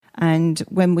And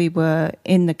when we were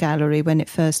in the gallery, when it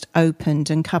first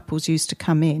opened and couples used to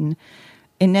come in,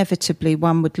 inevitably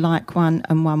one would like one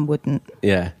and one wouldn't.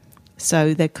 Yeah.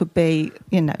 So there could be,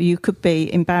 you could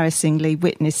be embarrassingly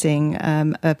witnessing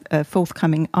a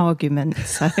forthcoming argument.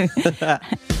 So.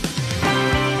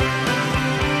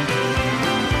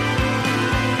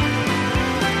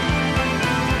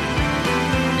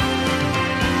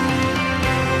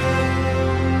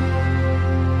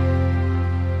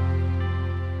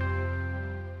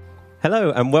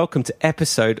 Hello and welcome to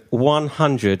episode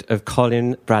 100 of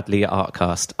Colin Bradley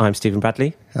Artcast. I'm Stephen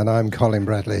Bradley. And I'm Colin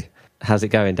Bradley. How's it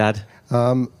going, Dad?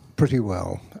 Pretty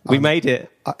well. We made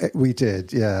it. We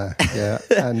did, yeah.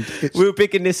 And we were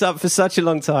picking this up for such a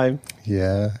long time.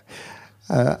 Yeah.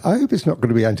 I hope it's not going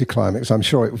to be anticlimax. I'm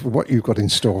sure what you've got in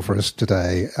store for us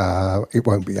today, it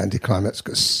won't be anticlimax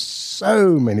because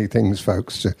so many things,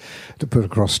 folks, to put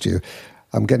across to you.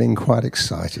 I'm getting quite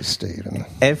excited, Stephen.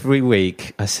 Every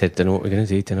week I said, don't know what we're going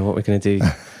to do.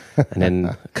 And then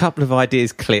a couple of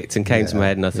ideas clicked and came to my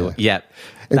head and I thought,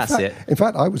 that's it. In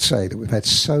fact, I would say that we've had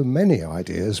so many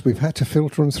ideas, we've had to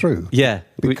filter them through. Yeah.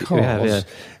 Because, we have,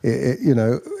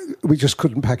 we just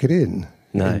couldn't pack it in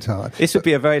time. This would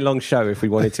be a very long show if we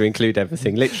wanted to include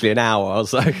everything, literally an hour or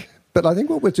so. But I think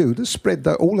what we'll do is spread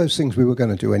all those things we were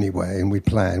going to do anyway and we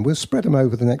planned, we'll spread them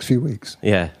over the next few weeks.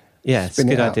 Yeah, it's a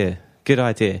good idea. Good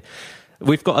idea.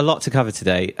 We've got a lot to cover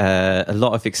today, a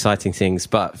lot of exciting things,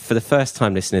 but for the first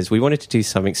time listeners, we wanted to do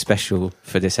something special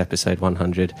for this episode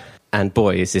 100, and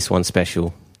boy, is this one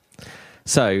special.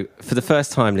 So, for the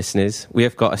first time listeners, we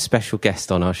have got a special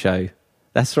guest on our show.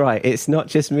 That's right, it's not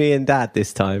just me and Dad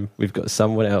this time, we've got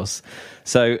someone else.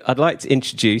 So, I'd like to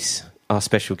introduce our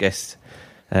special guest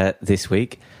this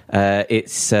week.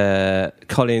 It's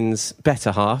Colin's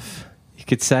better half, you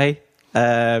could say.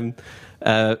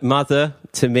 Mother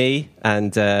to me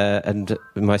and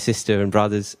my sister and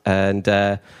brothers,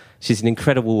 and she's an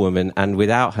incredible woman, and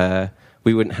without her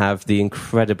we wouldn't have the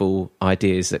incredible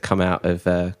ideas that come out of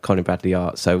Colin Bradley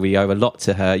Art. So we owe a lot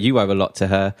to her, you owe a lot to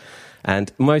her,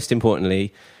 and most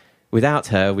importantly, without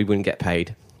her we wouldn't get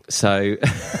paid. So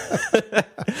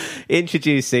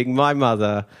introducing my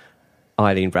mother,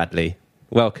 Eileen Bradley.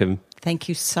 Welcome. Thank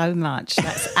you so much.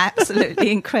 That's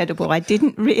absolutely incredible. I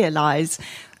didn't realise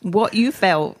what you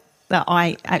felt that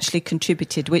I actually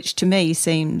contributed, which to me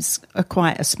seems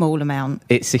quite a small amount.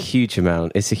 It's a huge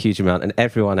amount. And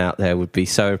everyone out there would be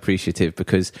so appreciative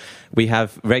because we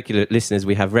have regular listeners,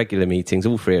 we have regular meetings,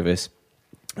 all three of us.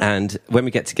 And when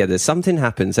we get together, something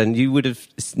happens, and you would have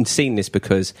seen this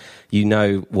because you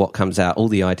know what comes out, all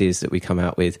the ideas that we come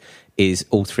out with is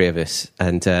all three of us.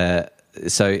 And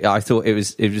so I thought it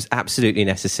was absolutely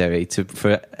necessary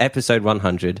for episode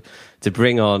 100 to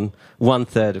bring on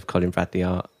 1/3 of Colin Bradley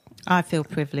Art. I feel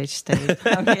privileged, Steve.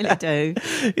 I really do.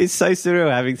 It's so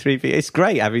surreal having three people. It's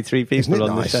great having three people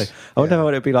on the show. I wonder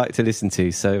what it'd be like to listen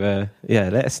to. So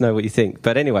let us know what you think.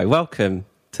 But anyway, welcome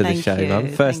to the show, Mum.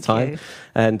 First time.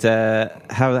 And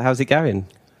how's it going?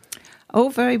 Oh,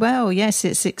 very well. Yes,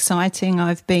 it's exciting.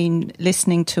 I've been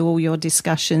listening to all your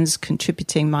discussions,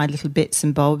 contributing my little bits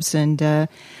and bobs, and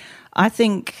I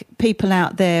think people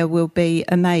out there will be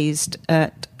amazed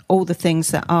at all the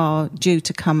things that are due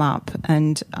to come up,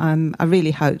 and I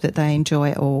really hope that they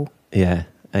enjoy it all. Yeah,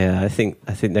 I think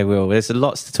they will. There's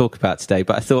lots to talk about today,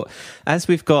 but I thought as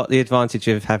we've got the advantage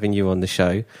of having you on the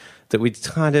show, that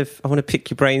I want to pick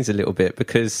your brains a little bit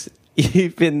because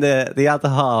you've been the other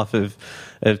half of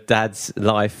Dad's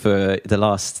life for the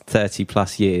last 30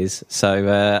 plus years.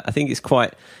 So I think it's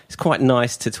quite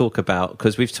nice to talk about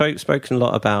because we've spoken a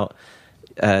lot about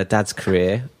Dad's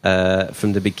career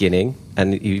from the beginning,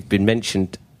 and you've been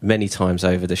mentioned many times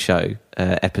over the show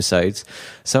episodes.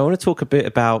 So I want to talk a bit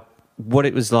about what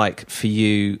it was like for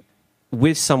you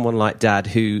with someone like Dad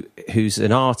who's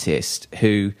an artist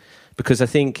because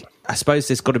I suppose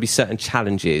there's got to be certain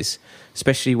challenges,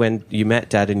 especially when you met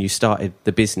Dad and you started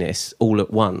the business all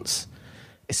at once.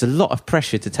 It's a lot of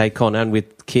pressure to take on, and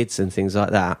with kids and things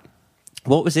like that.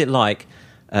 What was it like,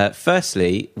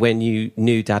 firstly, when you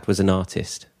knew Dad was an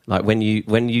artist? Like when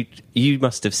you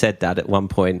must have said that at one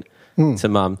point to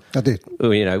Mum. I did.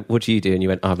 Oh, what do you do? And you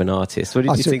went, I'm an artist. What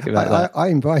did you think about that? I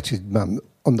invited Mum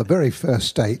on the very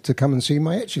first date to come and see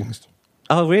my etchings.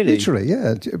 Oh, really? Literally,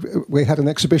 yeah. We had an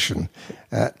exhibition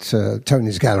at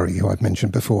Tony's Gallery, who I'd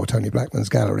mentioned before, Tony Blackman's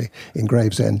gallery in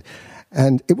Gravesend.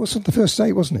 And it wasn't the first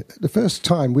day, wasn't it? The first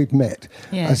time we'd met,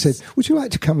 yes. I said, would you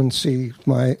like to come and see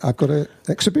I've got an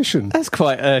exhibition. That's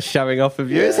quite showing off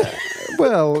of you, isn't it?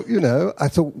 Well, I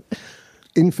thought,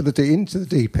 into the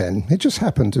deep end. It just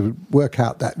happened to work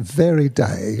out that very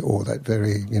day or that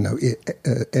very,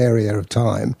 area of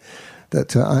time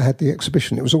that I had the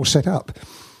exhibition. It was all set up.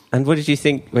 And what did you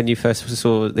think when you first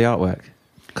saw the artwork?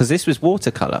 Because this was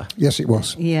watercolour. Yes, it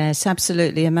was. Yes,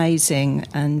 absolutely amazing.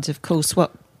 And of course,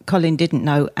 what Colin didn't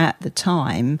know at the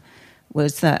time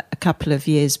was that a couple of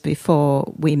years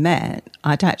before we met,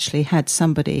 I'd actually had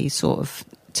somebody sort of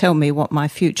tell me what my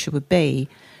future would be.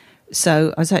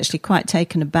 So I was actually quite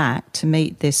taken aback to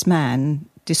meet this man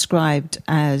described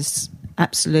as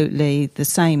absolutely the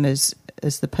same as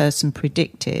the person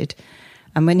predicted.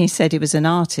 And when he said he was an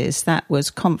artist, that was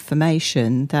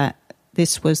confirmation that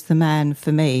this was the man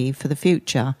for me for the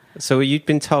future. So you'd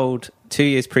been told 2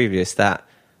 years previous that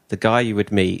the guy you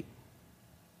would meet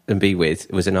and be with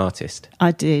was an artist?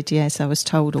 I did, yes. I was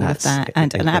told all That's of that,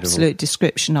 and incredible. an absolute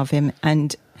description of him.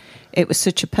 And it was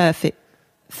such a perfect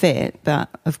fit, but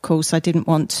of course I didn't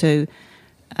want to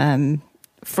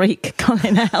freak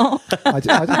Colin out. I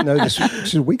didn't know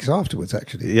this weeks afterwards,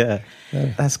 actually. Yeah,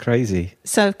 that's crazy.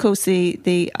 So of course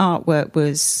the artwork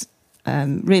was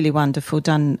really wonderful,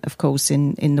 done of course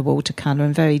in the watercolour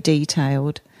and very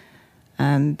detailed,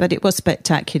 but it was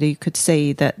spectacular. You could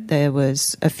see that there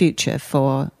was a future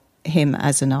for him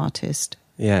as an artist.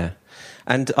 Yeah.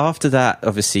 And after that,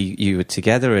 obviously, you were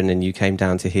together and then you came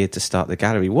down to here to start the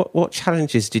gallery. What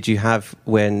challenges did you have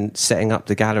when setting up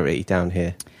the gallery down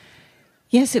here?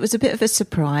 Yes, it was a bit of a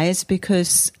surprise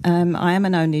because I am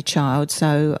an only child,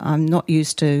 so I'm not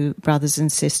used to brothers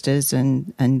and sisters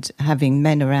and having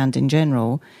men around in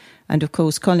general. And of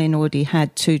course, Colin already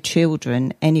had 2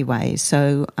 children anyway,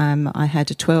 so I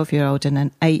had a 12-year-old and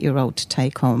an 8-year-old to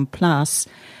take on, plus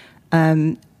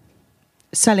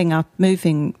selling up,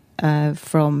 moving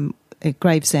from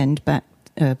Gravesend back,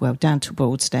 down to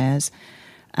Broadstairs,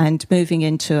 and moving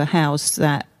into a house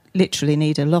that literally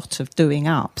needed a lot of doing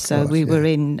up. So we were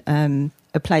in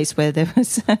a place where there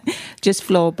was just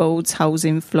floorboards, holes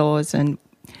in floors, and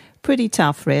pretty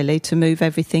tough, really, to move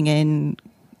everything in.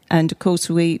 And of course,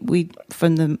 we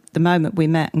from the moment we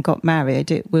met and got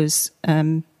married, it was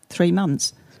 3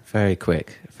 months. Very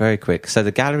quick, very quick. So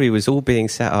the gallery was all being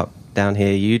set up down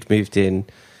here. You'd moved in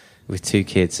with 2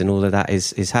 kids and all of that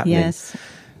is happening. Yes.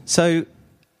 So,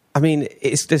 I mean,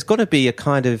 there's got to be a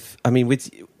kind of, I mean,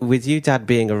 with you, Dad,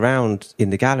 being around in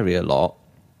the gallery a lot,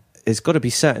 there's got to be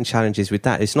certain challenges with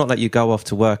that. It's not like you go off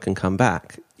to work and come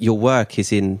back. Your work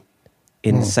is in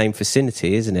the same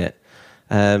vicinity, isn't it?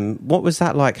 What was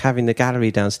that like, having the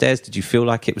gallery downstairs? Did you feel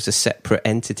like it was a separate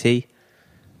entity?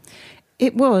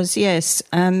 It was, yes.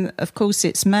 Of course,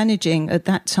 it's managing. At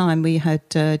that time, we had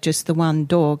just the one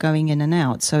door going in and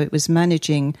out. So it was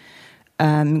managing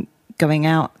going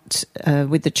out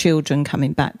with the children,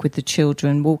 coming back with the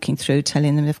children, walking through,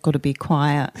 telling them they've got to be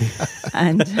quiet.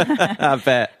 And I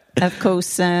bet. Of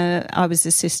course, I was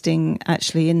assisting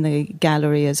actually in the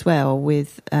gallery as well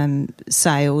with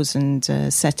sales and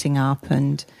setting up,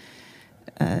 and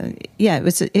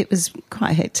it was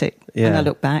quite hectic when I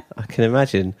look back. I can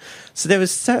imagine. So there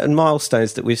was certain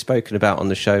milestones that we've spoken about on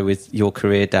the show with your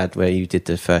career, Dad, where you did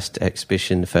the first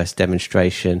exhibition, the first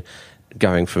demonstration,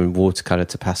 going from watercolour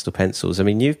to pastel pencils. I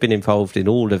mean, you've been involved in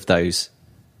all of those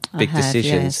big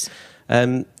decisions.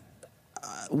 Yes.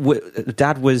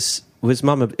 Dad, was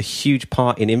Mum a huge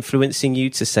part in influencing you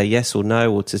to say yes or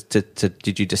no, or to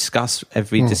did you discuss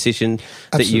every decision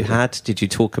that you had? Did you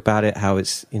talk about it? How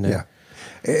it's, Yeah.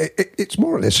 It's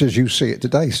more or less as you see it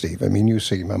today, Steve. I mean, you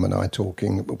see Mum and I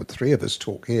talking, well, the 3 of us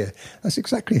talk here. That's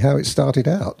exactly how it started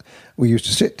out. We used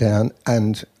to sit down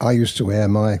and I used to air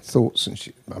my thoughts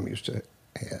and Mum used to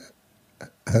air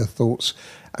her thoughts,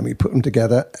 and we put them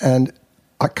together. And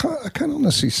I can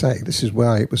honestly say this is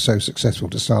why it was so successful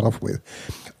to start off with.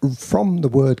 From the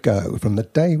word go, from the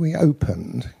day we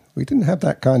opened, we didn't have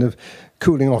that kind of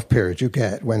cooling off period you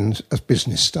get when a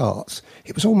business starts.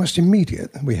 It was almost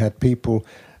immediate. We had people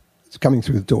coming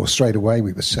through the door straight away.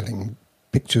 We were selling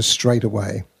pictures straight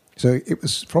away. So it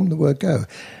was from the word go.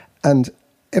 And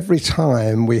every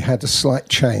time we had a slight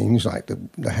change, like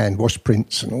the hand wash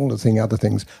prints and all the other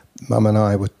things, Mum and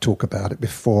I would talk about it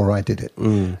before I did it.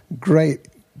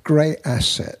 Great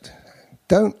asset.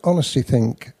 Don't honestly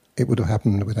think it would have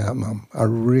happened without Mum. I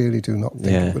really do not think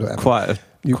it would have happened.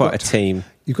 Quite a team.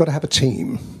 You've got to have a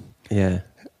team. Yeah.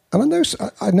 And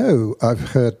I know I've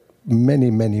heard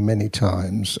many, many, many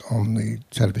times on the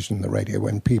television and the radio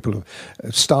when people,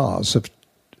 stars, have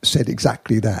said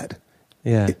exactly that.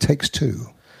 Yeah. It takes 2.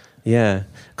 Yeah.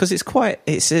 Because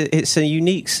it's a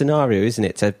unique scenario, isn't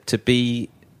it? To be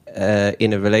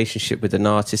in a relationship with an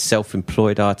artist,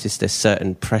 self-employed artist, there's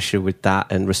certain pressure with that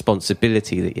and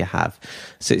responsibility that you have.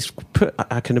 So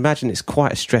I can imagine it's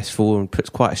quite stressful and puts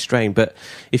quite a strain. But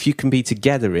if you can be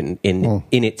together in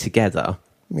it together,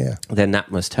 then that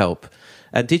must help.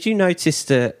 And did you notice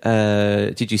that?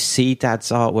 Did you see Dad's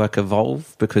artwork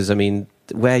evolve? Because I mean,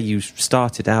 where you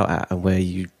started out at and where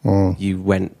you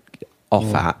went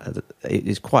off at, it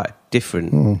is quite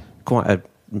different. Quite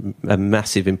a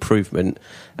massive improvement,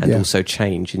 and also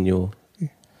change in your.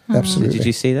 Absolutely. Did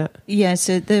you see that? Yeah,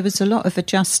 so there was a lot of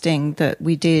adjusting that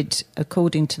we did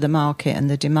according to the market and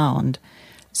the demand.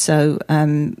 So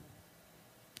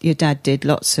your dad did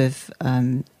lots of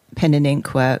pen and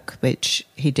ink work, which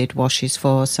he did washes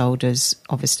for, sold as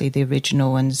obviously the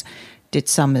original ones, did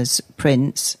some as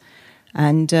prints.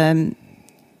 And the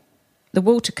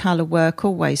watercolour work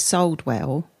always sold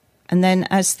well. And then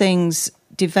as things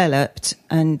developed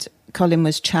and Colin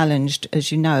was challenged,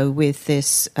 as you know, with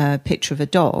this picture of a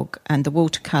dog, and the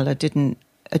watercolour didn't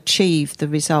achieve the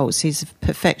results. He's a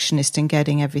perfectionist in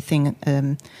getting everything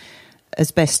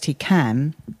as best he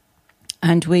can.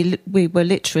 And we were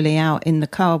literally out in the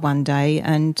car one day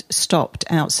and stopped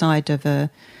outside of an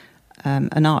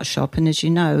art shop. And as you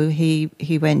know,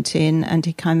 he went in and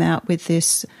he came out with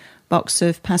this box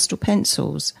of pastel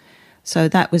pencils. So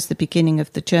that was the beginning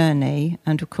of the journey.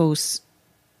 And of course,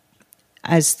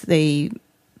 as the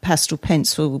pastel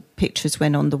pencil pictures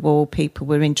went on the wall, people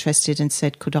were interested and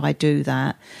said, could I do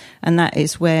that? And that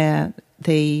is where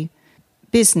the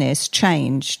business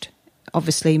changed.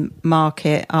 Obviously,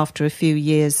 market, after a few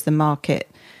years, the market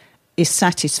is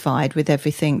satisfied with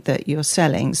everything that you're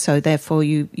selling. So therefore,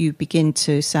 you begin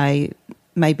to say,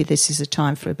 maybe this is a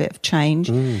time for a bit of change.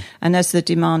 And as the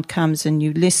demand comes and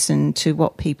you listen to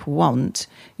what people want,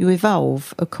 you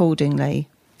evolve accordingly.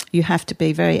 You have to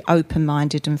be very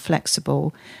open-minded and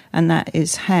flexible, and that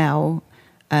is how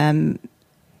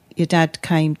your dad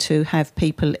came to have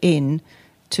people in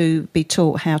to be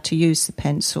taught how to use the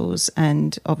pencils,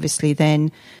 and obviously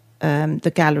then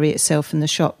the gallery itself and the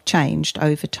shop changed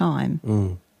over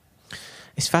time.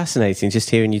 It's fascinating just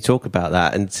hearing you talk about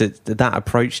that and that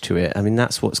approach to it. I mean,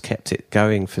 that's what's kept it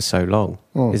going for so long,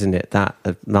 isn't it? That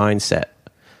mindset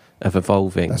of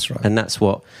evolving. That's right. And that's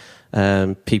what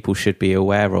people should be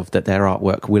aware of, that their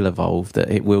artwork will evolve, that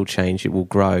it will change, it will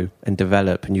grow and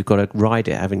develop, and you've got to ride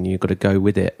it, haven't you? You've got to go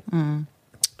with it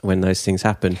when those things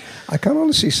happen. I can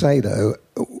honestly say, though,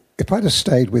 if I'd have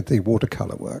stayed with the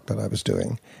watercolour work that I was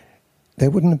doing, there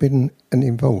wouldn't have been an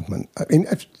involvement. I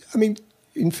mean,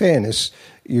 in fairness,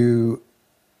 you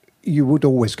would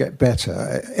always get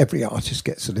better. Every artist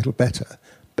gets a little better.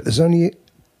 But there's only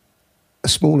a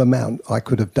small amount I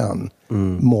could have done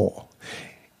more.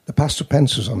 The pastel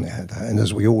pencils, on the other hand,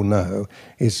 as we all know,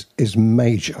 is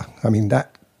major. I mean,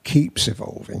 that keeps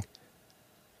evolving.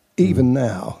 Even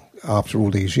now, after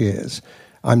all these years,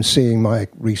 I'm seeing my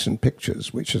recent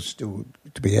pictures, which are still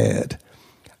to be aired.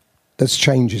 There's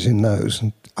changes in those,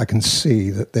 and I can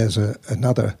see that there's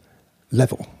another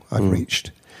level I've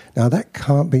reached. Now, that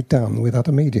can't be done with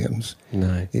other mediums.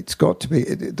 No. It's got to be...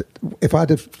 If I'd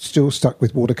have still stuck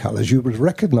with watercolours, you would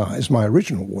recognise my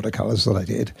original watercolours that I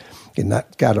did in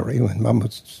that gallery when Mum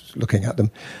was looking at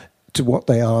them, to what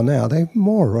they are now. They're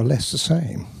more or less the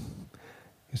same.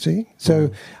 You see?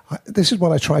 So this is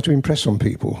what I try to impress on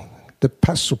people. The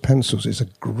pastel pencils is a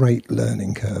great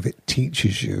learning curve. It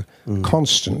teaches you,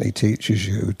 constantly teaches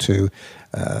you to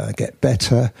get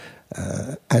better,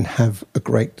 and have a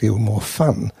great deal more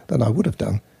fun than I would have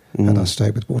done had I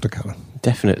stayed with watercolour.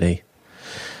 Definitely.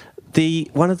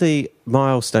 One of the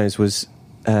milestones was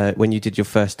when you did your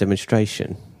first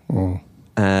demonstration,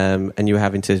 and you were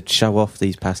having to show off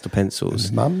these pastel pencils.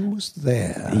 And Mum was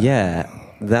there. Yeah,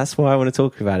 that's why I want to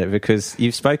talk about it, because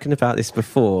you've spoken about this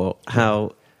before,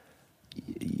 how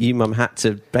you, Mum, had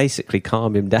to basically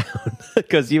calm him down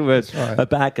because you were a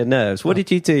bag of nerves. What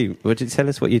did you do? Tell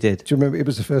us what you did? Do you remember? It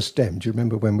was the first dem. Do you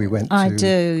remember when we went I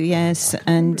do, yes.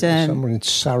 And somewhere in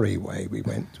Surrey way we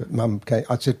went. Mum came.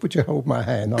 I said, would you hold my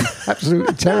hand? I'm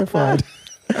absolutely terrified.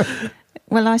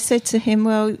 Well, I said to him,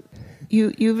 well,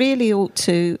 you really ought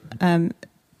to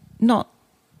not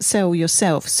sell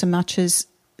yourself so much as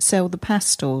sell the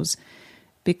pastels,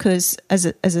 because as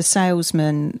a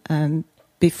salesman,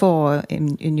 before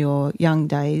in your young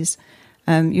days,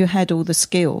 you had all the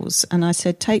skills. And I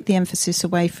said, take the emphasis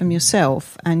away from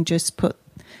yourself and just put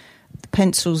the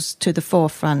pencils to the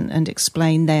forefront and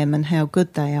explain them and how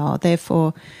good they are.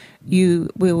 Therefore,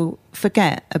 you will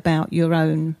forget about your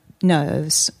own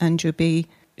nerves and you'll be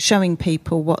showing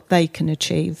people what they can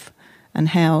achieve and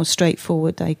how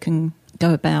straightforward they can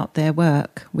go about their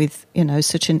work with,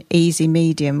 such an easy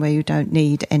medium where you don't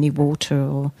need any water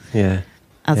or...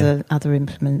 Other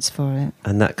implements for it.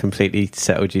 And that completely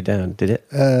settled you down, did it?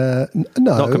 No.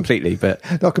 Not completely, but...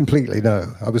 Not completely,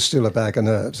 no. I was still a bag of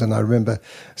nerves, and I remember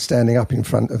standing up in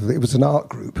front of... It was an art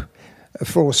group,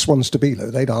 for Swan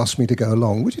Stabilo, they'd asked me to go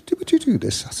along. Would you do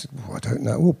this? I said, well, I don't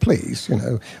know. Well, please,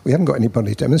 we haven't got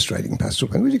anybody demonstrating pastel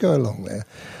pen. Would you go along there?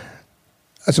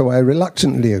 So I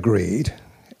reluctantly agreed,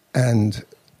 and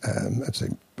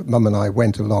Mum and I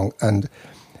went along. And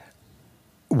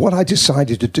what I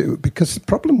decided to do, because the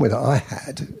problem with it I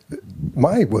had,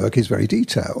 my work is very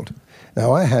detailed.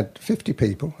 Now, I had 50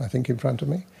 people, I think, in front of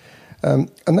me.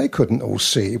 And they couldn't all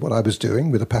see what I was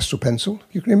doing with a pastel pencil.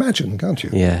 You can imagine, can't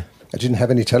you? Yeah. I didn't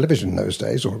have any television in those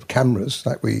days, or cameras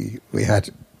like we had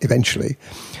eventually.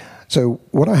 So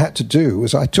what I had to do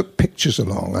was I took pictures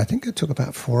along. I think I took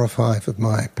about 4 or 5 of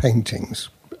my paintings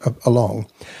along.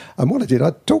 And what I did,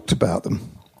 I talked about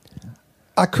them.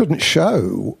 I couldn't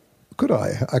show, could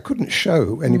I? I couldn't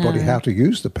show anybody how to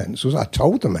use the pencils. I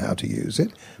told them how to use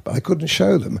it, but I couldn't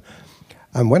show them.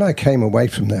 And when I came away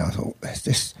from there, I thought,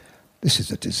 this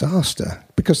is a disaster,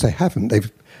 because they haven't.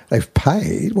 They've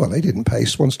paid. Well, they didn't pay.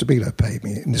 Swan Stabilo paid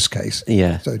me in this case.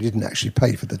 Yeah. So they didn't actually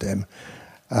pay for the dem.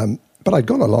 But I'd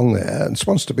gone along there, and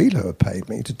Swan Stabilo had paid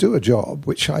me to do a job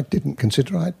which I didn't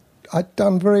consider I'd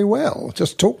done very well.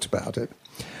 Just talked about it.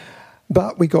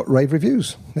 But we got rave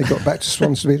reviews. They got back to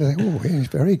Swan Stabilo. Oh, he's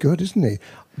very good, isn't he?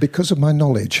 Because of my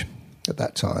knowledge at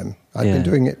that time. I'd been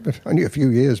doing it for only a few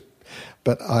years,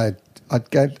 but I'd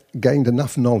gained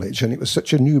enough knowledge, and it was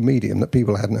such a new medium that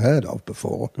people hadn't heard of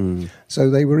before. So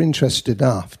they were interested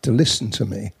enough to listen to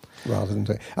me rather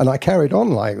than and I carried on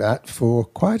like that for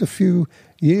quite a few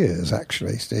years,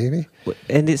 actually, Stevie.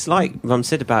 And it's like Mum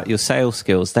said about your sales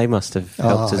skills, they must have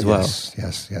helped as well.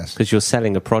 Yes. Because you're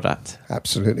selling a product.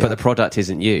 Absolutely. But the product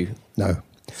isn't you. No.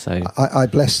 So I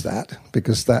bless that,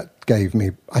 because that gave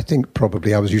me, I think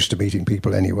probably I was used to meeting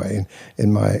people anyway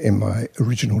in my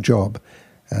original job.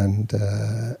 And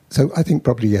so I think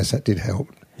probably, yes, that did help.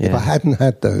 Yeah. If I hadn't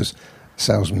had those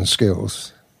salesman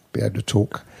skills, be able to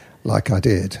talk like I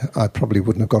did, I probably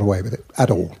wouldn't have got away with it at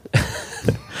all.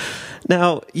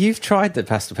 Now, you've tried the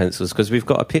pastel pencils, because we've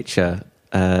got a picture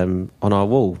on our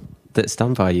wall that's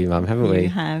done by you, Mum, haven't we? You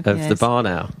have, of yes. the bar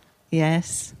now.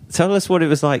 Yes. Tell us what it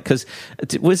was like, because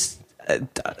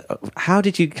how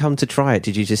did you come to try it?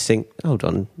 Did you just think, hold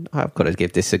on, I've got to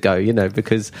give this a go,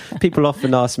 because people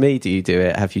often ask me, do you do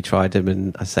it? Have you tried them?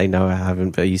 And I say, no, I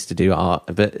haven't, but I used to do art.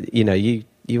 But,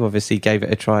 you obviously gave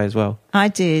it a try as well. I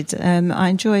did. I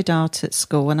enjoyed art at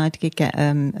school, and I did get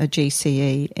a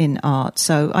GCE in art.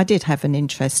 So I did have an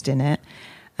interest in it.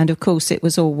 And, of course, it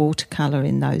was all watercolour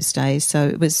in those days. So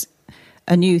it was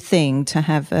a new thing to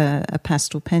have a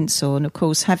pastel pencil. And, of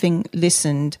course, having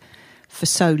listened for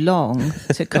so long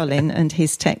to Colin and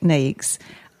his techniques,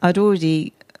 I'd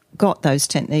already got those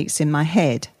techniques in my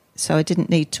head. So I didn't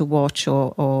need to watch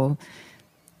or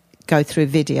go through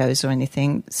videos or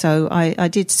anything. So I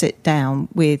did sit down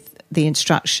with the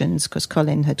instructions, because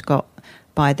Colin had got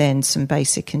by then some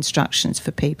basic instructions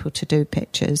for people to do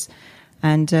pictures.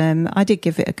 And I did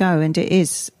give it a go, and it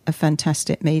is a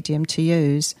fantastic medium to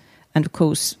use. And, of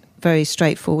course, very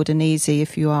straightforward and easy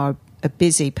if you are a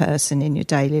busy person in your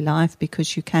daily life,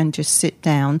 because you can just sit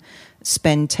down,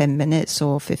 spend 10 minutes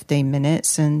or 15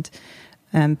 minutes and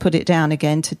put it down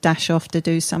again to dash off to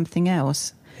do something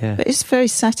else. Yeah. But it's very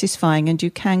satisfying, and you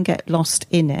can get lost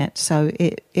in it. So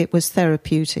it was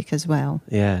therapeutic as well.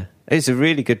 Yeah. It's a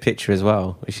really good picture as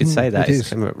well. We should say that. It's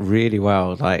come out really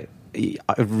well. Like,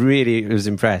 I really was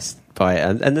impressed by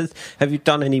it. And have you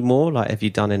done any more? Like, have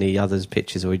you done any others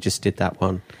pictures, or you just did that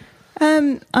one?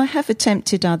 I have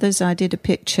attempted others. I did a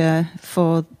picture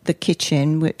for the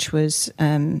kitchen, which was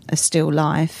a still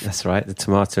life. That's right, the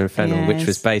tomato and fennel, Yes. which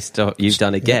was based on, you've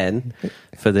done again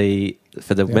for the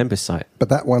member site. But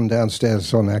that one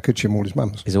downstairs on our kitchen wall is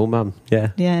Mum's. Is all Mum,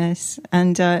 yeah. Yes,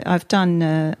 and I've done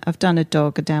a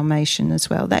dog, a Dalmatian as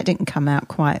well. That didn't come out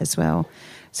quite as well,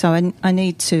 so I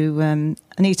need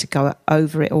to go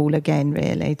over it all again,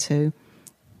 really, to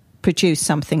produce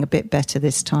something a bit better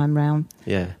this time round.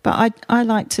 Yeah. But I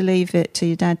like to leave it to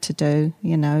your dad to do.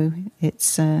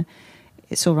 It's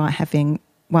all right having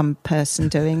one person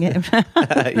doing it,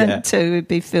 and two would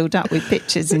be filled up with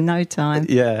pictures in no time.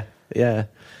 Yeah.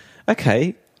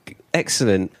 Okay,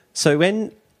 excellent. So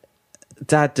when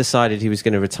Dad decided he was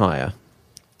going to retire,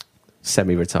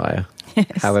 semi-retire,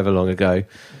 however long ago,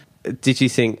 did you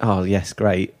think, oh, yes,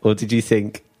 great? Or did you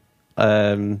think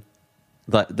that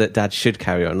Dad should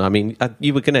carry on? I mean,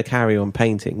 you were going to carry on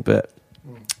painting, but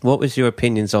what was your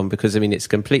opinions on, because, I mean, it's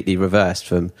completely reversed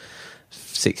from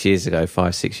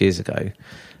 5-6 years ago.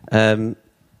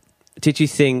 Did you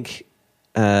think,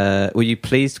 were you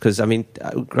pleased? Because, I mean,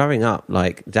 growing up,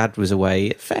 like, Dad was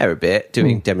away a fair bit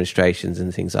doing demonstrations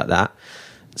and things like that.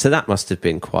 So that must have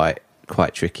been quite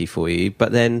tricky for you.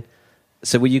 But then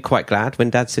So were you quite glad when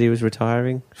Dad said he was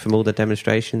retiring from all the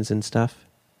demonstrations and stuff?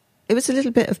 It was a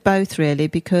little bit of both, really,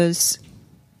 because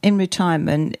in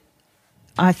retirement,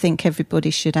 I think everybody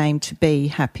should aim to be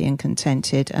happy and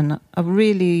contented. And I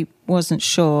really wasn't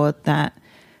sure that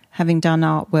having done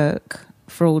artwork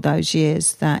for all those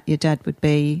years, that your dad would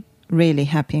be really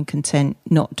happy and content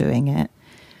not doing it.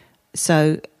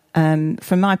 So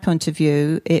from my point of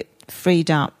view, it freed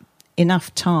up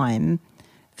enough time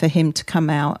for him to come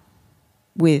out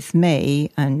with me,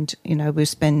 and we'll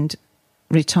spend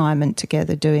retirement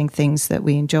together doing things that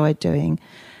we enjoyed doing.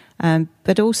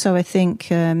 But also I think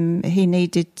he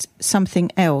needed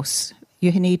something else.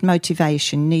 You need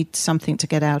motivation, need something to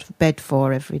get out of bed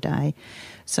for every day.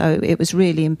 So it was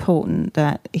really important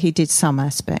that he did some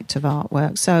aspect of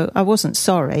artwork. So I wasn't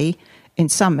sorry in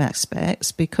some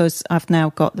aspects, because I've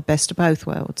now got the best of both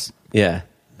worlds. Yeah,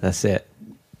 that's it.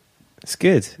 It's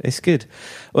good. It's good.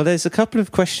 Well, there's a couple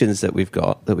of questions that we've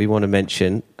got that we want to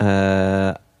mention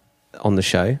on the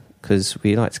show, because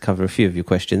we like to cover a few of your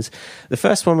questions. The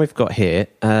first one we've got here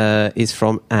is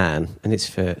from Anne, and it's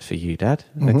for you, Dad.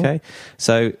 Mm-hmm. Okay.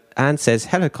 So Anne says,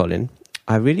 "Hello, Colin.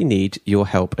 I really need your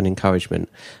help and encouragement.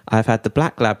 I've had the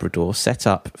Black Labrador set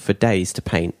up for days to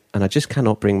paint, and I just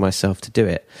cannot bring myself to do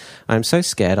it. I am so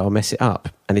scared I'll mess it up,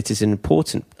 and it is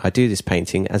important I do this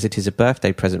painting as it is a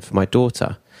birthday present for my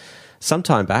daughter. Some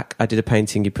time back, I did a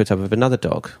painting you put up of another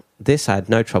dog. This I had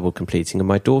no trouble completing, and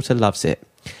my daughter loves it.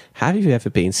 Have you ever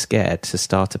been scared to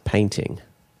start a painting?"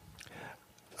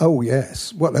 Oh,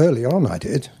 yes. Well, early on I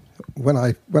did. When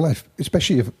I,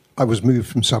 especially if I was moved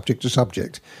from subject to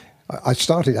subject. I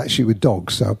started actually with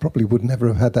dogs, so I probably would never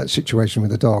have had that situation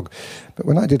with a dog. But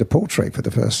when I did a portrait for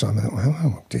the first time, I thought,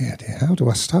 oh dear, how do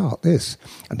I start this?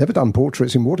 I'd never done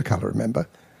portraits in watercolour, remember?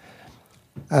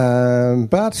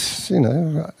 But,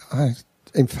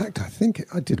 in fact, I think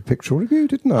I did a picture review,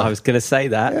 didn't I? I was going to say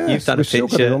that. Yes, you've done a we've picture.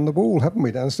 Still got it on the wall, haven't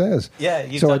we, downstairs? Yeah,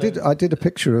 I did a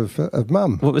picture of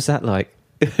Mum. What was that like?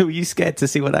 Were you scared to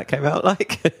see what that came out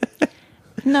like?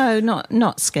 No,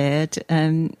 not scared.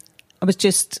 I was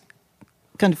just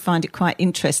going to find it quite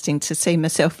interesting to see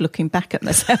myself looking back at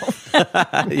myself.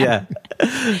 Yeah.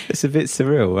 It's a bit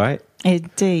surreal, right?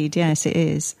 Indeed, yes, it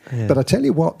is. Yeah. But I tell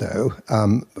you what, though,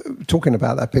 talking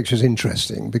about that picture is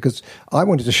interesting, because I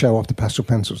wanted to show off the pastel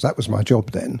pencils. That was my job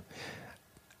then.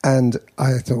 And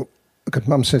I thought, because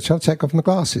Mum said, "Shall I take off my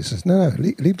glasses?" I said, no,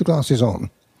 leave the glasses on.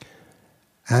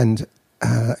 And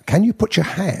can you put your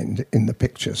hand in the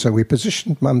picture? So we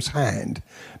positioned Mum's hand,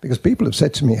 because people have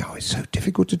said to me, "Oh, it's so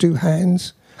difficult to do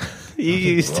hands." You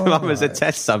used Mum as a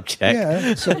test subject.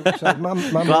 Yeah, so Mum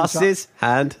glasses,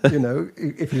 hand.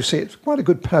 If you see it, it's quite a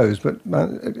good pose, but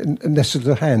nestled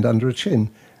a hand under a chin.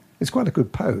 It's quite a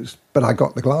good pose. But I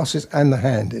got the glasses and the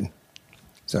hand in.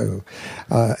 So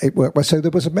it worked well. So there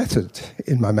was a method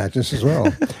in my madness as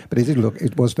well. But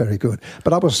it was very good.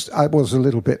 But I was a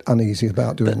little bit uneasy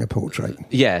about doing a portrait.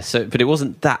 Yeah, but it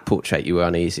wasn't that portrait you were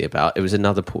uneasy about. It was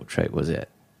another portrait, was it?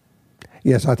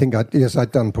 Yes,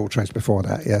 I'd done portraits before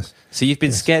that, yes. So you've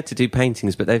been scared to do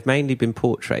paintings, but they've mainly been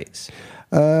portraits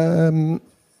that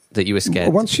you were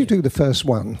scared. Once you do the first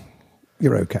one,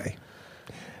 you're okay.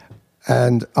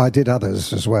 And I did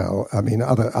others as well. I mean,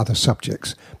 other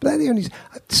subjects. But they're the only...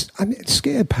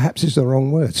 scared perhaps is the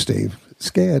wrong word, Steve.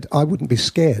 Scared, I wouldn't be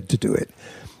scared to do it.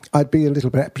 I'd be a little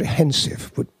bit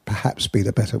apprehensive, would perhaps be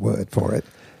the better word for it.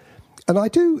 And I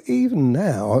do, even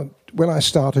now, when I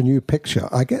start a new picture,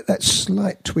 I get that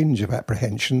slight twinge of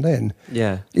apprehension then.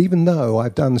 Yeah. Even though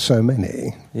I've done so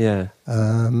many. Yeah.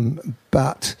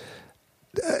 But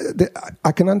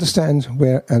I can understand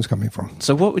where Anne's coming from.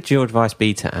 So what would your advice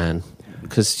be to Anne?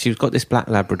 Because she's got this Black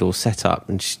Labrador set up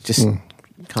and she just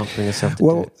can't bring herself to do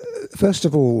it. Well, first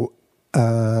of all,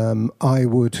 I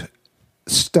would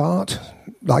start,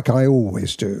 like I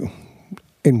always do,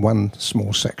 in one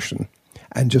small section,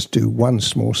 and just do one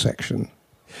small section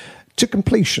to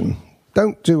completion.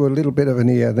 Don't do a little bit of an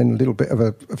ear, then a little bit of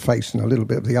a face, and a little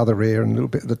bit of the other ear, and a little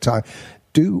bit of the tie.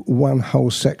 Do one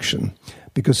whole section,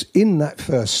 because in that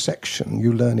first section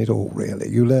you learn it all. Really,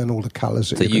 you learn all the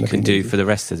colours that you can do for the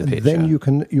rest of the picture. Then you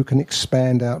can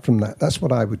expand out from that. That's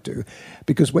what I would do,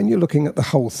 because when you're looking at the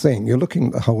whole thing, you're looking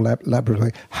at the whole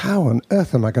Labrador. How on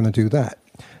earth am I going to do that?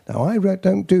 Now I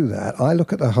don't do that. I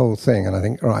look at the whole thing and I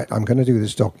think, right, I'm going to do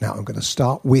this dog now. I'm going to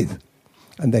start with.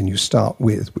 And then you start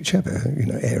with whichever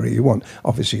area you want.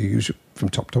 Obviously, you use it from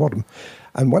top to bottom.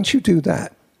 And once you do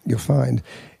that, you'll find...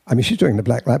 I mean, she's doing the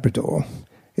Black Labrador.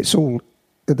 It's all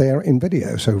there in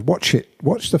video. So watch it.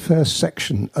 Watch the first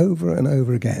section over and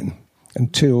over again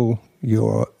until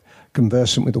you're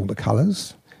conversant with all the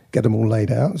colours. Get them all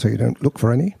laid out so you don't look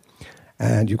for any.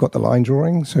 and you've got the line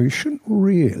drawing, so you shouldn't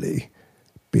really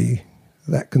be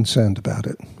that concerned about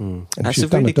it. And That's if you've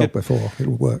a done really a dog good- before,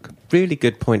 it'll work. Really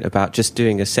good point about just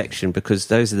doing a section, because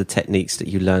those are the techniques that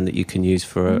you learn that you can use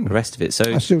for the rest of it.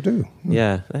 So I still do.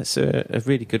 yeah, that's a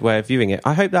really good way of viewing it.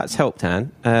 I hope that's helped,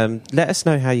 Anne. Let us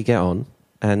know how you get on,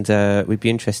 and we'd be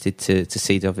interested to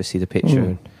see, obviously, the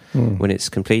picture when it's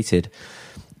completed.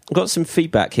 I've got some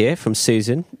feedback here from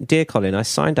Susan. Dear Colin, I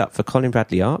signed up for Colin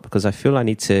Bradley Art because I feel I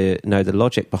need to know the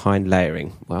logic behind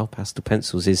layering. Well, pastel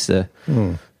pencils is the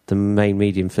main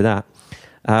medium for that.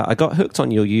 I got hooked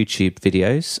on your YouTube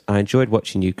videos. I enjoyed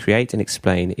watching you create and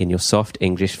explain in your soft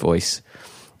English voice.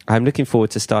 I'm looking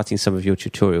forward to starting some of your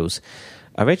tutorials.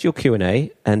 I read your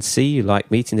Q&A and see you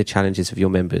like meeting the challenges of your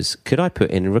members. Could I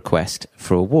put in a request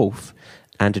for a wolf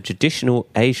and a traditional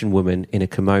Asian woman in a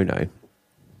kimono?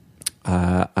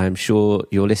 I'm sure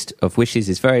your list of wishes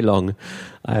is very long.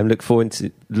 I look forward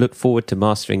to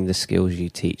mastering the skills you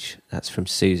teach. That's from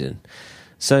Susan.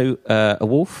 So, a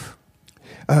wolf?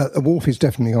 A wolf is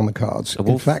definitely on the cards. A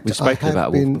wolf? In fact, We've spoken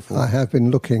about a wolf before. I have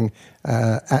been looking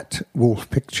at wolf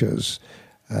pictures.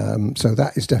 So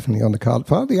that is definitely on the card.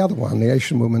 For the other one, the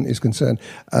Asian woman is concerned.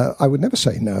 I would never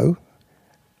say no,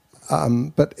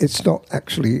 but it's not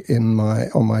actually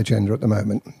on my agenda at the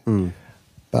moment.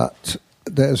 But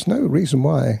there's no reason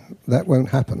why that won't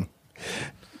happen.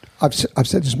 I've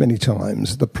said this many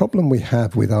times. The problem we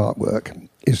have with artwork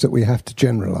is that we have to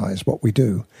generalise what we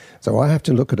do. So I have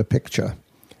to look at a picture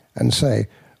and say,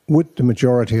 would the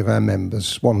majority of our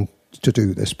members want to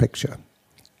do this picture?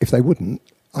 If they wouldn't,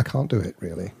 I can't do it,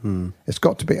 really. It's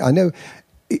got to be. I know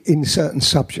in certain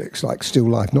subjects, like still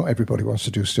life, not everybody wants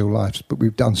to do still lifes, but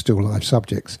we've done still life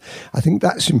subjects. I think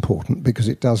that's important because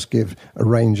it does give a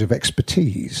range of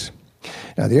expertise.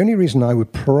 Now, the only reason I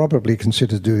would probably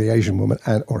consider to do the Asian woman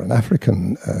or an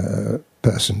African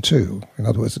person too, in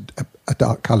other words, a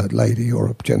dark-coloured lady or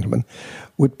a gentleman,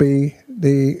 would be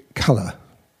the colour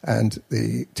and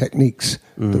the techniques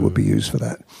that would be used for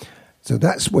that. So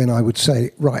that's when I would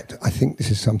say, right, I think this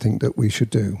is something that we should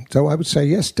do. So I would say,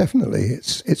 yes, definitely.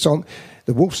 It's on.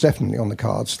 The wolf's definitely on the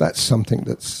cards. That's something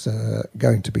that's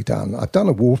going to be done. I've done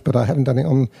a wolf, but I haven't done it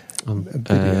on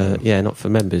video. Yeah, not for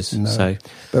members. No. So,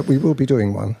 but we will be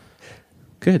doing one.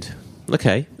 good.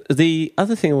 Okay. The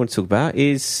other thing I want to talk about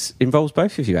involves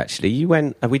both of you, actually. You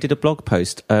went. We did a blog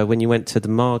post when you went to the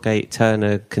Margate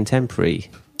Turner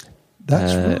Contemporary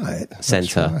That's right.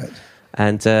 Centre. That's right.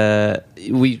 And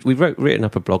we've written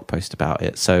up a blog post about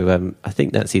it. So I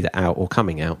think that's either out or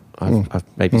coming out. I've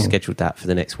maybe scheduled that for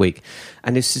the next week.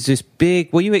 And this is this big...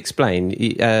 Well, you explain.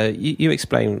 You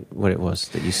explain what it was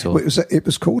that you saw. Well, it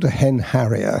was called a hen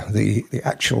harrier. The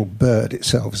actual bird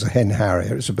itself is a hen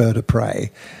harrier. It's a bird of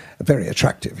prey. Very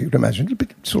attractive. You can imagine a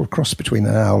bit sort of cross between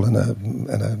an owl and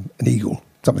an eagle,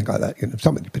 something like that.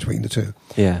 Something between the two.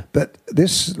 Yeah. But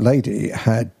this lady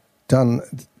had done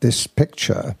this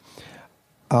picture.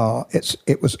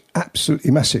 It was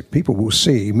absolutely massive. People will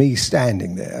see me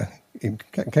standing there. In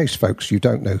case, folks, you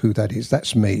don't know who that is,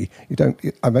 that's me.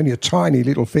 I'm only a tiny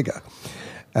little figure,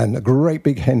 and a great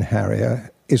big hen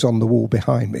harrier is on the wall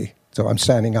behind me. So I'm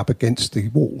standing up against the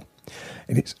wall,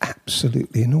 and it's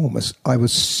absolutely enormous.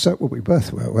 We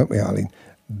both were, weren't we, Eileen?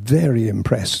 Very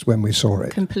impressed when we saw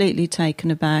it. Completely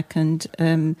taken aback, and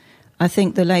I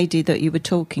think the lady that you were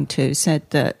talking to said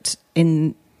that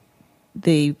in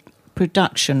the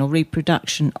production or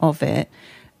reproduction of it,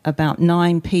 about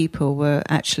 9 people were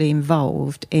actually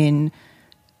involved in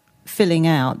filling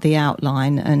out the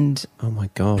outline and Oh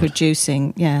my God.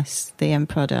 producing, yes, the end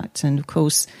product. And of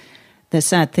course, the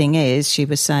sad thing is, she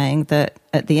was saying that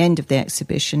at the end of the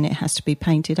exhibition, it has to be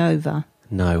painted over.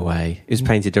 No way. It was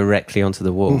painted directly onto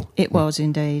the wall. It was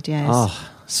indeed, yes. Oh,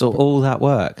 so all that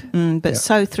work. But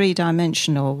so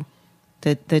three-dimensional.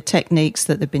 The techniques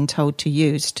that they've been told to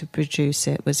use to produce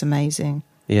it was amazing.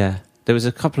 Yeah. There was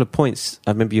a couple of points I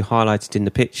remember you highlighted in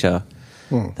the picture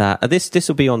that this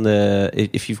will be on the...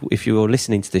 If you're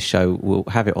listening to this show, we'll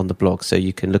have it on the blog so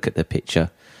you can look at the picture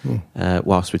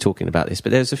whilst we're talking about this.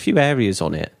 But there's a few areas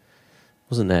on it,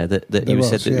 wasn't there, that you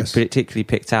said that yes. you particularly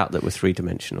picked out that were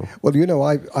three-dimensional.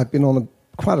 Well, I've been on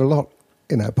quite a lot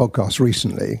in our podcast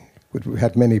recently. We've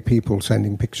had many people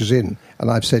sending pictures in,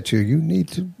 and I've said to you need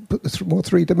to put the more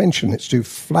three-dimension. It's too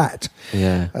flat.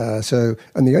 Yeah.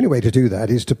 And the only way to do that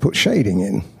is to put shading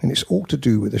in, and it's all to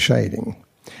do with the shading.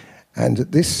 And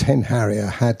this hen harrier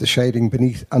had the shading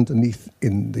underneath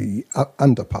in the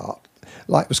under part.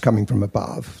 Light was coming from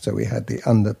above, so we had the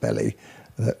underbelly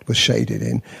that was shaded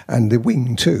in, and the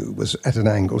wing too was at an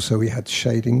angle, so we had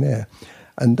shading there.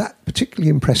 And that particularly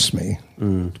impressed me.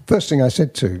 First thing I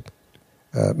said to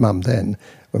Mum then,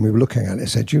 when we were looking at it, I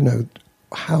said,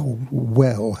 how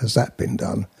well has that been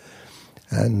done?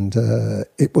 And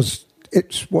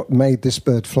it's what made this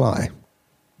bird fly.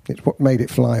 It's what made it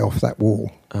fly off that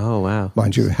wall. Oh, wow.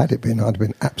 Mind you, had it been, I'd have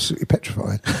been absolutely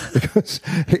petrified because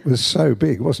it was so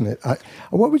big, wasn't it?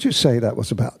 What would you say that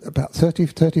was about 30,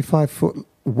 35 foot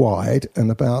wide and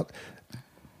about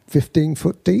 15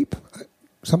 foot deep?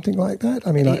 Something like that?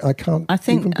 I mean, I can't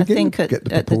even begin to get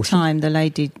the at the time the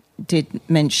lady did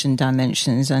mention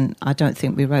dimensions, and I don't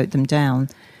think we wrote them down.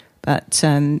 But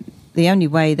the only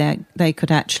way that they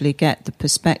could actually get the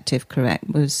perspective correct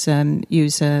was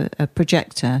use a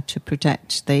projector to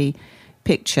project the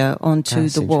picture onto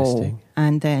the wall.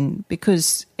 And then,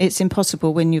 because it's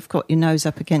impossible when you've got your nose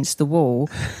up against the wall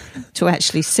to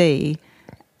actually see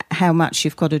how much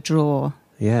you've got to draw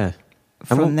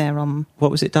from there on. What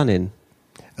was it done in?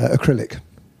 Acrylic.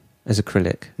 As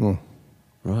acrylic? Mm.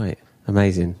 Right.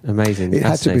 Amazing. It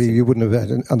had to be. You wouldn't have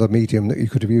had another medium that you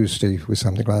could have used, Steve, with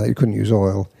something like that. You couldn't use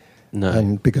oil. No.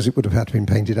 And because it would have had to been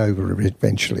painted over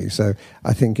eventually. So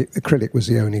I think acrylic was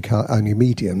the only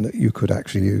medium that you could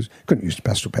actually use. Couldn't use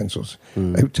pastel pencils.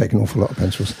 It would take an awful lot of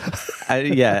pencils.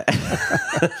 Yeah.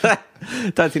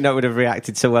 Don't think that would have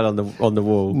reacted so well on the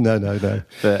wall. No.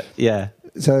 But, yeah.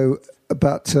 So,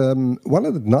 but one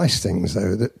of the nice things,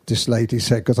 though, that this lady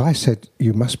said, because I said,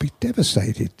 you must be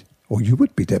devastated, or you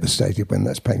would be devastated when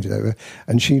that's painted over.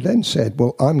 And she then said,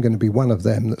 well, I'm going to be one of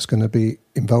them that's going to be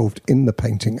involved in the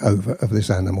painting over of this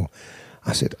animal.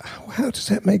 I said, how does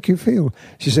that make you feel?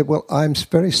 She said, well, I'm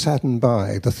very saddened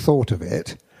by the thought of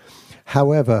it.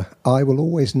 However, I will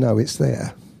always know it's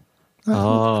there.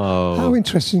 How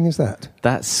interesting is that?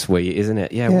 That's sweet, isn't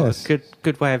it? Yeah, yes. What a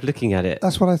good way of looking at it.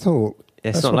 That's what I thought.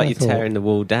 It's not like you're tearing the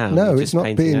wall down. No, it's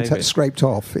not being scraped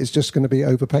off. It's just going to be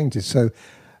overpainted. So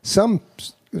some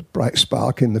bright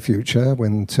spark in the future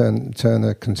when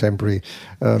Turner Contemporary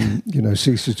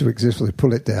ceases to exist, they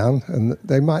pull it down and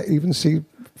they might even scrape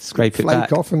it flake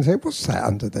back off and say, what's that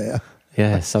under there?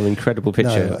 Yeah, some incredible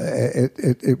picture. No,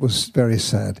 it was very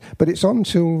sad. But it's on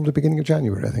till the beginning of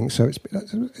January, I think, so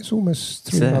it's almost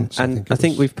 3 months. And I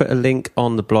think we've put a link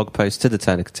on the blog post to the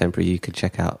Turner Contemporary. You could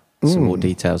check out some more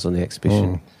details on the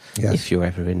exhibition. Yes. If you're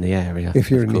ever in the area.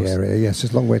 If you're in the area, yes.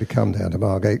 There's a long way to come down to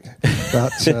Margate.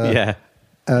 But, yeah.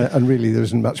 And really, there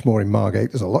isn't much more in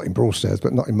Margate. There's a lot in Broadstairs,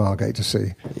 but not in Margate to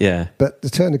see. Yeah. But the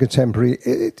Turner Contemporary,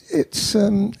 it's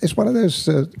one of those...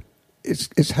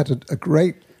 It's had a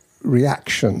great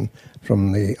reaction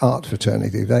from the art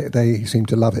fraternity. They seem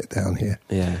to love it down here.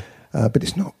 Yeah. But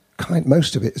it's not...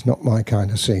 most of it is not my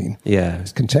kind of scene. Yeah.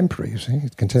 It's contemporary, you see.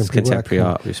 It's contemporary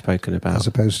art we've spoken about. As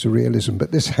opposed to realism.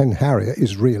 But this Hen Harrier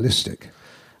is realistic.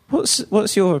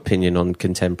 What's your opinion on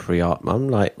contemporary art, Mum?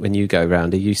 Like, when you go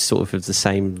around, are you sort of the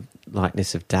same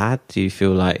likeness of Dad? Do you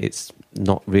feel like it's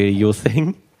not really your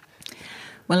thing?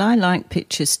 Well, I like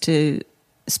pictures to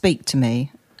speak to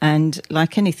me. And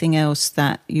like anything else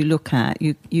that you look at,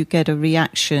 you get a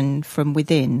reaction from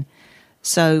within.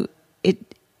 So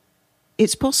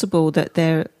it's possible that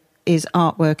there is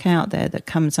artwork out there that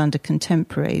comes under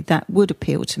contemporary that would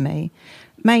appeal to me.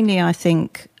 Mainly, I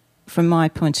think, from my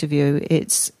point of view,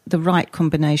 it's the right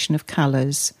combination of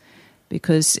colours,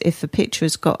 because if a picture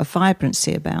has got a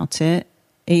vibrancy about it,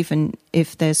 even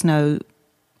if there's no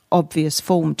obvious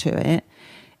form to it,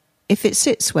 if it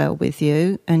sits well with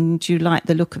you and you like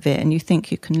the look of it and you think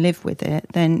you can live with it,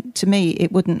 then to me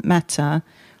it wouldn't matter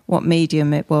what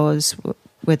medium it was,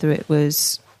 whether it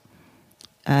was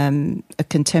a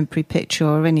contemporary picture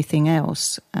or anything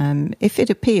else. If it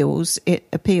appeals, it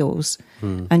appeals.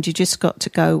 And you just got to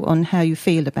go on how you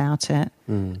feel about it.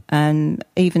 And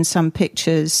even some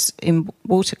pictures in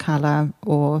watercolour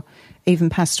or even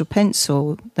pastel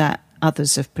pencil that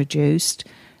others have produced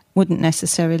wouldn't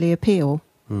necessarily appeal.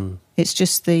 It's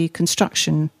just the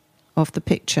construction of the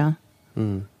picture.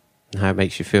 How it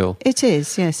makes you feel. It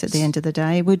is, yes, at the end of the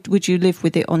day. Would you live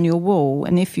with it on your wall?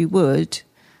 And if you would,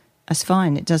 that's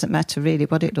fine. It doesn't matter really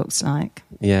what it looks like.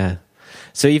 Yeah.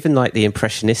 So even like the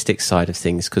impressionistic side of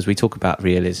things, because we talk about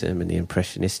realism and the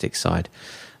impressionistic side,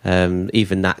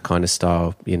 even that kind of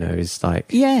style, is like...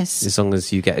 Yes. As long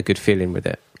as you get a good feeling with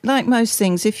it. Like most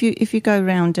things, if you go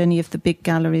around any of the big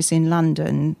galleries in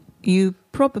London, you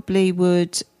probably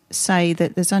would say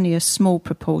that there's only a small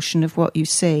proportion of what you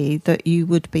see that you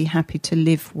would be happy to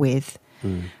live with.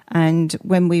 And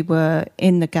when we were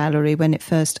in the gallery, when it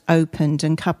first opened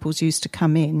and couples used to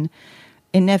come in,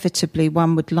 inevitably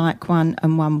one would like one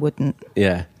and one wouldn't.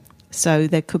 Yeah. So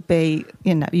there could be,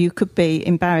 you could be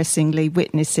embarrassingly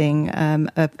witnessing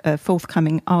a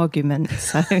forthcoming argument.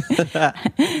 So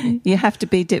you have to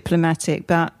be diplomatic,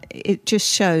 but it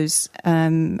just shows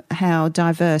how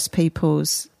diverse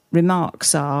people's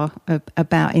remarks are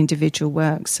about individual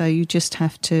works. So you just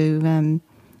have to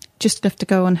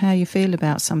go on how you feel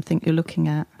about something you're looking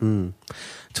at.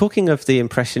 Talking of the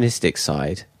impressionistic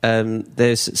side,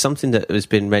 there's something that has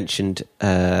been mentioned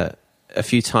a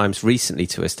few times recently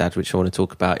to us, Dad, which I want to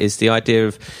talk about, is the idea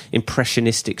of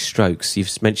impressionistic strokes.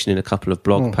 You've mentioned in a couple of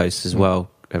blog posts as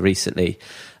well recently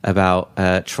about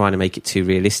trying to make it too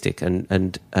realistic, and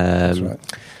That's right.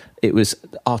 It was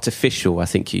artificial, I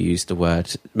think you used the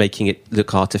word, making it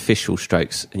look artificial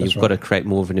strokes, and you've got to create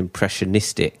more of an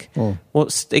impressionistic.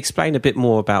 Explain a bit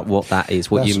more about what that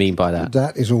is, what you mean by that.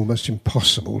 That is almost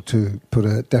impossible to put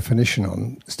a definition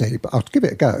on, Steve, but I'll give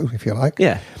it a go, if you like.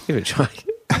 Yeah, give it a try.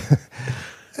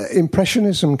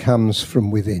 Impressionism comes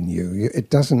from within you.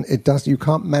 You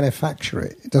can't manufacture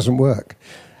it. It doesn't work.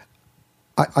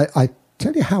 I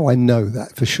tell you how I know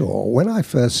that for sure. When I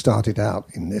first started out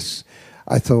in this,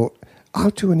 I thought,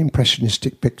 I'll do an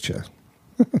impressionistic picture.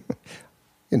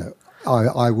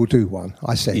 I will do one.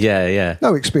 I said, yeah.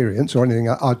 No experience or anything,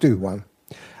 I'll do one.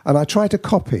 And I tried to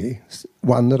copy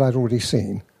one that I'd already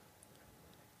seen.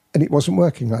 And it wasn't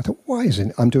working. I thought, why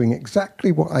isn't it? I'm doing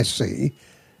exactly what I see.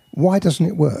 Why doesn't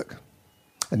it work?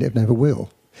 And it never will.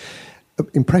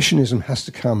 Impressionism has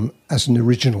to come as an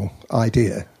original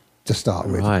idea to start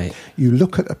with. Right. You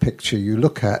look at a picture, you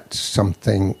look at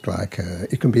something like,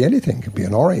 it can be anything. It can be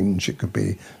an orange, it could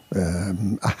be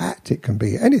a hat, it can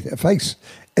be anything, a face,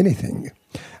 anything.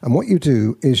 And what you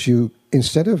do is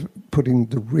instead of putting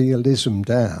the realism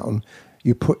down,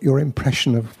 you put your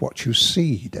impression of what you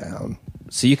see down.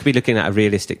 So you could be looking at a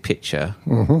realistic picture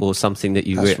or something that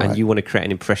and you want to create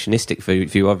an impressionistic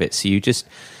view of it. So you just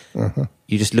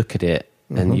look at it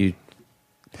and you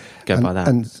go by that.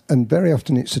 And very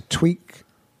often it's a tweak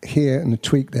here and a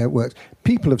tweak there works.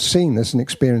 People have seen this and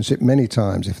experienced it many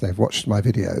times if they've watched my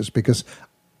videos, because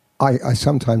I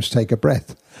sometimes take a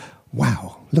breath.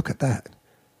 Wow, look at that.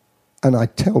 And I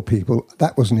tell people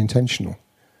that wasn't intentional.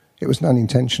 It was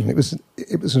unintentional. It was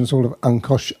a sort of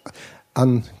unconscious,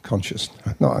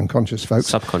 not unconscious, folks.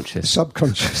 Subconscious.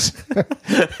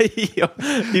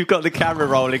 You've got the camera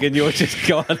rolling and you're just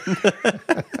gone.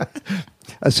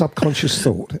 A subconscious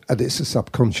thought, and it's a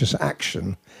subconscious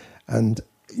action, and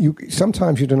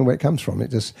sometimes you don't know where it comes from.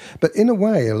 But in a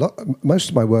way, most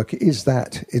of my work is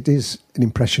that it is an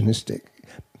impressionistic.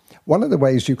 One of the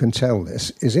ways you can tell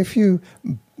this is if you,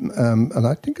 and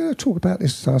I think I talked about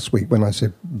this last week when I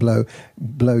said blow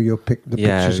the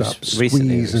pictures up,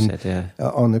 squeeze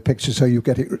on the picture so you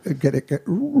get it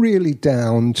really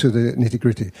down to the nitty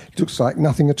gritty. It looks like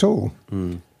nothing at all.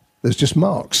 There's just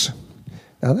marks.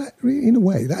 Now that, in a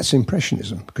way, that's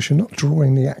impressionism, because you're not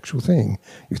drawing the actual thing.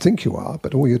 You think you are,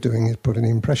 but all you're doing is putting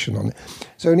an impression on it.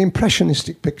 So an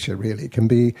impressionistic picture really can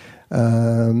be.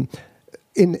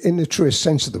 In the truest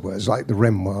sense of the words, like the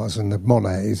Renoirs and the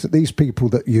Monets, these people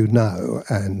that you know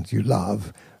and you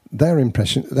love, their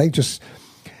impression,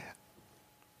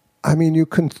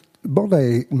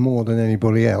 Monet, more than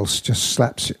anybody else, just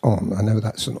slaps it on. I know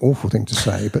that's an awful thing to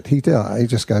say, but he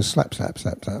just goes slap, slap,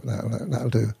 slap, slap, that'll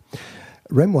do.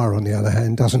 Renoir, on the other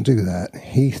hand, doesn't do that.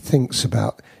 He thinks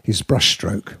about his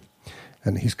brushstroke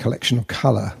and his collection of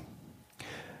colour.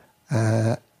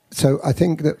 So I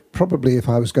think that probably if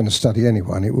I was going to study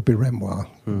anyone, it would be Renoir,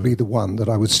 would be the one that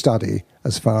I would study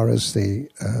as far as the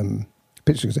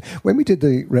pictures. When we did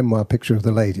the Renoir picture of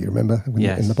the lady, remember,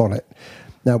 in the bonnet?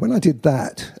 Now, when I did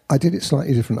that, I did it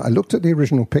slightly different. I looked at the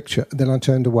original picture, and then I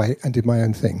turned away and did my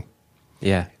own thing.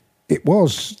 Yeah. It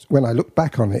was, when I look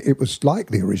back on it, it was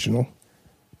like the original,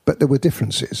 but there were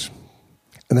differences,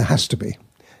 and there has to be.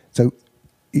 So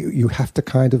you have to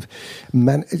kind of,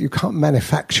 you can't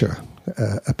manufacture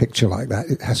a picture like that.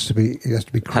 It has to be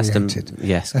created.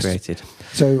 Created.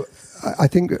 So I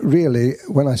think really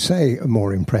when I say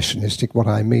more impressionistic, what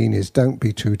I mean is don't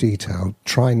be too detailed.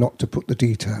 Try not to put the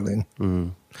detail in.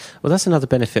 Well, that's another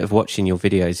benefit of watching your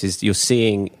videos, is you're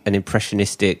seeing an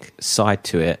impressionistic side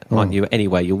to it, aren't you?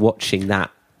 Anyway, you're watching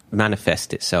that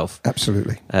manifest itself.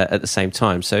 Absolutely. At the same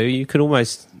time. So you could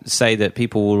almost say that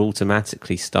people will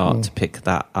automatically start to pick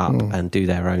that up and do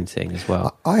their own thing as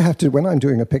well. I have to, when I'm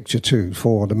doing a picture too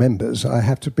for the members, I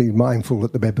have to be mindful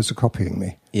that the members are copying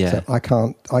me. Yeah. So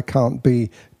I can't be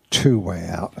too way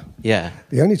out. Yeah.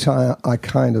 The only time I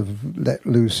kind of let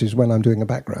loose is when I'm doing a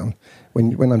background.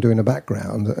 When I'm doing a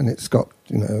background and it's got,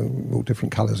 all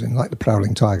different colours in, like the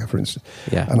Prowling Tiger, for instance.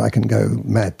 Yeah. And I can go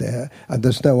mad there. And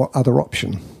there's no other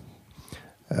option.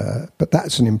 But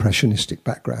that's an impressionistic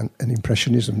background, and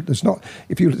impressionism. There's not.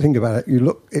 If you think about it,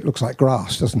 it looks like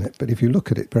grass, doesn't it? But if you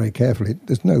look at it very carefully,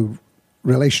 there's no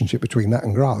relationship between that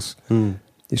and grass.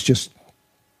 It's just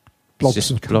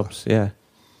blobs of colour. Yeah.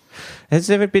 Has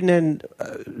there ever been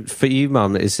for you,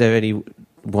 Mum? Is there any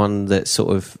one that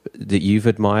that you've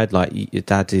admired? Like your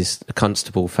dad is a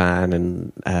Constable fan,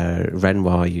 and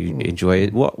Renoir, you enjoy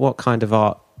it. What kind of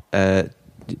art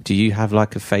do you have?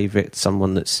 Like a favourite?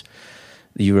 Someone that's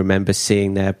you remember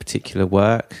seeing their particular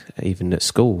work, even at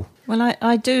school? Well,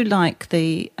 I do like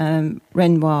the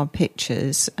Renoir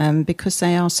pictures because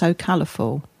they are so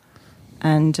colourful,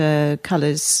 and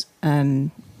colours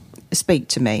speak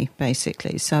to me,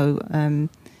 basically. So,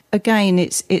 again,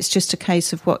 it's just a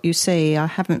case of what you see. I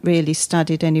haven't really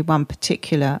studied any one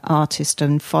particular artist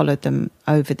and followed them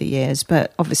over the years,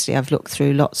 but obviously I've looked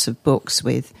through lots of books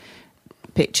with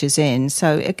pictures in.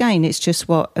 So, again, it's just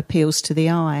what appeals to the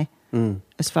eye,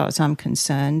 as far as I'm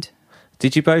concerned.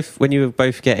 Did you both, when you were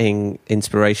both getting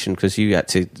inspiration, because you had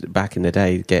to, back in the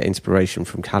day, get inspiration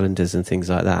from calendars and things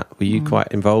like that, were you quite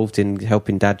involved in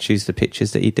helping Dad choose the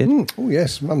pictures that he did? Oh,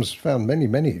 yes. Mum's found many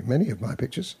of my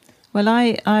pictures. Well,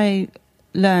 I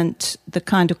learnt the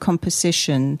kind of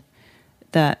composition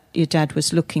that your dad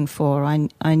was looking for.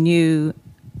 I knew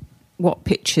what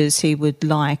pictures he would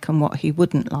like and what he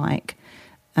wouldn't like.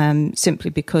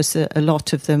 Simply because a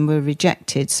lot of them were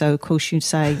rejected. So, of course, you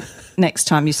say, next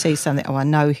time you see something, I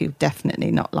know he'll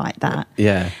definitely not like that.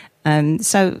 Yeah.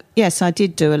 So, yes, I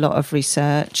did do a lot of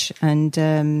research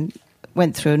and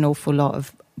went through an awful lot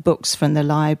of books from the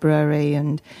library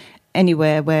and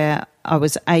anywhere where I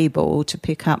was able to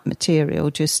pick up material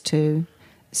just to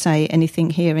say, anything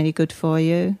here any good for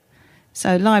you?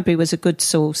 So library was a good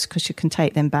source because you can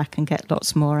take them back and get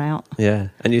lots more out. Yeah,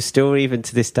 and you're still, even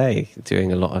to this day,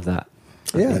 doing a lot of that.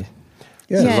 Yeah.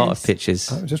 There's Yes. a lot of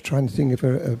pictures. I'm just trying to think of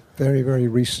a very, very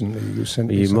recently you sent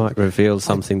me You something. might reveal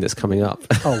something that's coming up.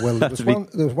 Oh, well, there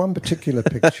was one particular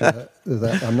picture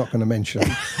that I'm not going to mention.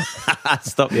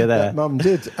 Stop you there. That Mum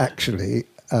did actually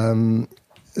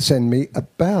send me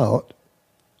about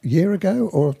a year ago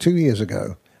or 2 years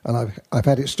ago. And I've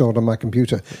had it stored on my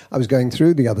computer. I was going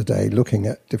through the other day looking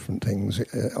at different things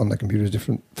on the computer,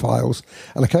 different files,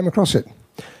 and I came across it.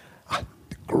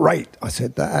 Great, I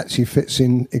said, that actually fits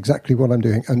in exactly what I'm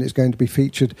doing, and it's going to be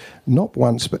featured not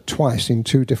once but twice in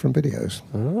 2 different videos.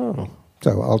 Oh.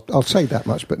 So I'll say that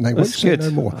much, but they won't say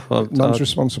no more. Well, Mum's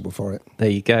responsible for it. There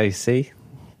you go, see?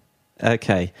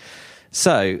 Okay.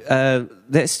 So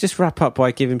let's just wrap up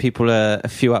by giving people a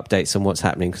few updates on what's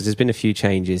happening, because there's been a few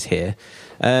changes here.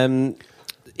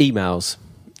 Emails.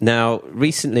 Now,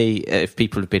 recently, if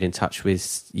people have been in touch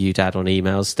with you, Dad, on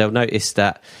emails, they'll notice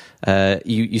that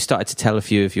you started to tell a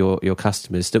few of your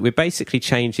customers that we're basically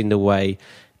changing the way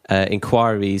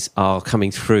inquiries are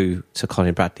coming through to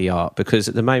Colin Bradley Art, because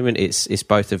at the moment it's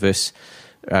both of us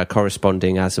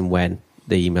corresponding as and when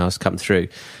the emails come through.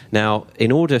 Now,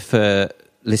 in order for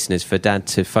listeners, for Dad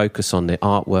to focus on the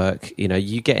artwork,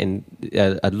 you getting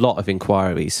a lot of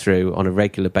inquiries through on a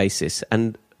regular basis.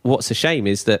 And what's a shame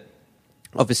is that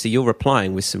obviously you're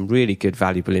replying with some really good,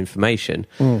 valuable information,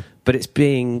 but it's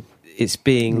being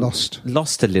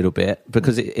lost a little bit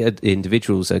because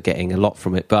individuals are getting a lot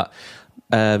from it. But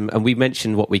and we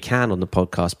mention what we can on the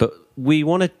podcast, but we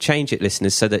want to change it,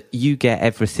 listeners, so that you get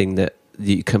everything that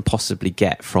you can possibly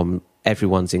get from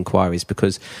everyone's inquiries,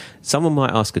 because someone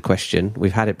might ask a question,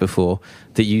 we've had it before,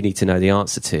 that you need to know the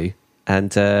answer to,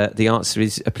 and the answer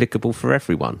is applicable for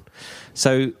everyone.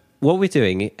 So what we're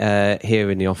doing here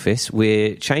in the office,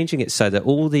 we're changing it so that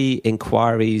all the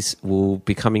inquiries will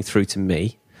be coming through to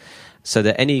me, so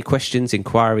that any questions,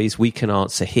 inquiries we can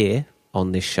answer here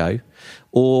on this show,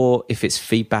 or if it's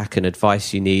feedback and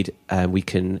advice you need, we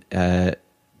can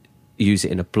use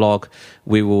it in a blog.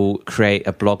 We will create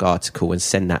a blog article and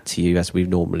send that to you as we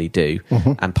normally do,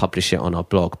 and publish it on our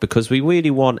blog, because we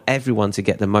really want everyone to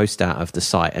get the most out of the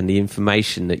site and the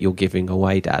information that you're giving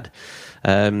away, Dad.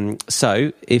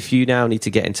 So if you now need to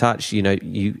get in touch,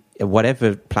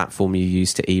 whatever platform you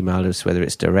use to email us, whether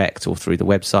it's direct or through the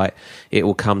website, it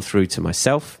will come through to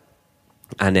myself,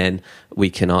 and then we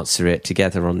can answer it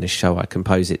together on this show. I can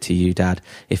pose it to you, Dad.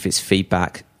 If it's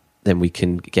feedback, then we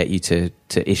can get you to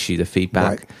issue the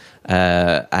feedback,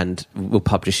 right. And we'll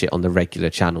publish it on the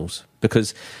regular channels,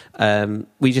 because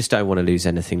we just don't want to lose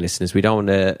anything, listeners. We don't want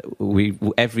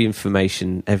to. Every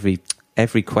information,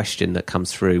 every question that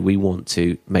comes through, we want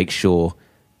to make sure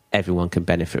everyone can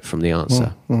benefit from the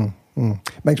answer.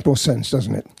 Makes more sense,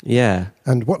 doesn't it? Yeah.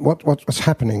 And what's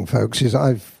happening, folks, is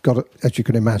I've got, as you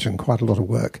can imagine, quite a lot of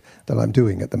work that I'm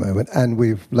doing at the moment, and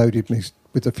we've loaded me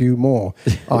with a few more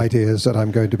ideas that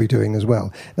I'm going to be doing as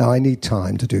well. Now, I need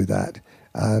time to do that,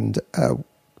 and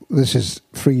this has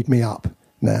freed me up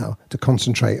now to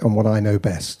concentrate on what I know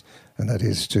best, and that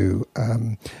is to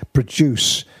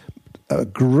produce a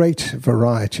great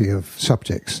variety of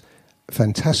subjects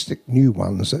fantastic new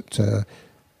ones that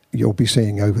you'll be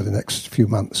seeing over the next few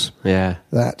months. Yeah.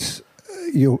 That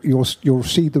you'll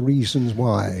see the reasons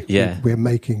why we're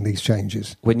making these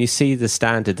changes. When you see the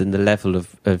standard and the level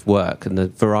of work and the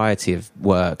variety of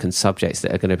work and subjects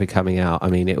that are going to be coming out, I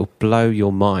mean, it will blow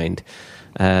your mind,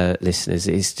 listeners.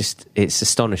 It's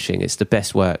astonishing. It's the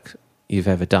best work you've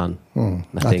ever done,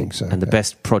 I think so. And the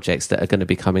best projects that are going to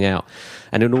be coming out.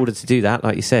 And in order to do that,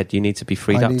 like you said, you need to be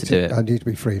freed up to do it. I need to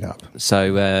be freed up.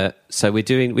 So we're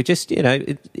just,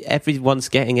 everyone's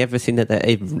getting everything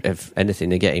if anything,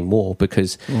 they're getting more,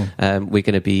 because we're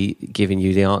going to be giving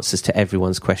you the answers to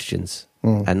everyone's questions,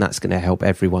 and that's going to help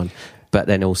everyone. But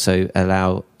then also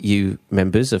allow you,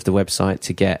 members of the website,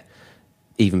 to get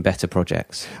even better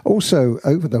projects. Also,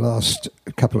 over the last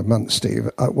couple of months, Steve,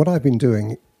 what I've been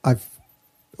doing,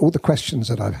 all the questions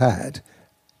that I've had,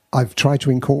 I've tried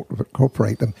to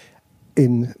incorporate them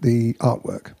in the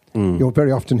artwork. You'll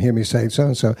very often hear me say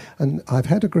so-and-so, and I've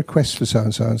had a request for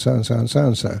so-and-so and so-and-so and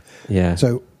so-and-so. Yeah.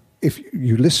 So if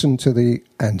you listen to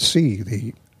and see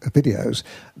the videos,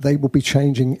 they will be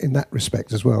changing in that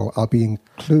respect as well. I'll be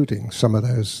including some of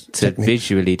those to techniques.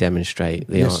 Visually demonstrate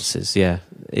the answers. Yeah,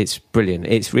 it's brilliant.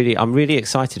 I'm really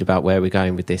excited about where we're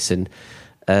going with this, and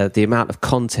the amount of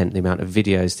content, the amount of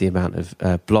videos, the amount of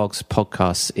blogs,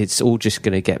 podcasts, it's all just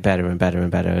going to get better and better and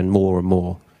better and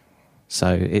more.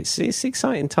 So it's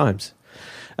exciting times.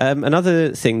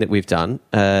 Another thing that we've done,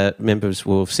 members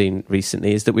will have seen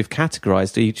recently, is that we've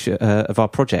categorised each of our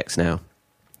projects now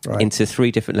into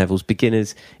 3 different levels: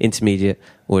 beginners, intermediate,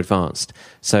 or advanced.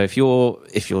 So if you're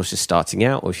just starting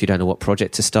out, or if you don't know what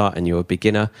project to start and you're a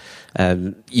beginner,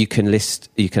 you can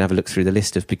have a look through the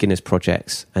list of beginners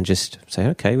projects and just say,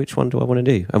 okay, which one do I want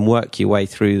to do, and work your way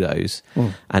through those.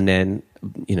 And then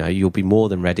you'll be more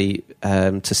than ready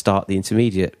to start the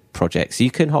intermediate projects.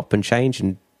 You can hop and change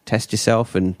and test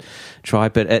yourself and try,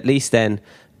 but at least then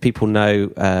people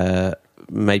know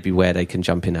maybe where they can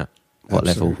jump in at, what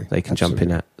level they can jump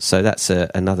in at. So that's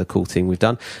another cool thing we've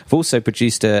done. I've also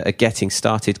produced a getting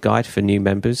started guide for new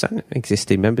members and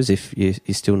existing members if you're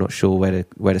still not sure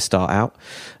where to start out.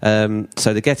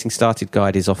 So the getting started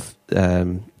guide is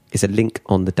a link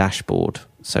on the dashboard.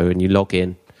 So when you log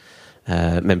in,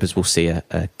 members will see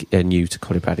a new to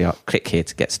Colin Bradley Art, click here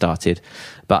to get started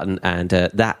button, and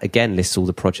that again lists all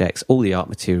the projects, all the art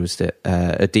materials,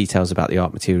 that details about the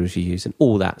art materials you use, and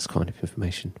all that kind of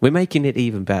information. We're making it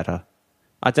even better.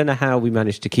 I don't know how we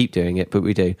managed to keep doing it, but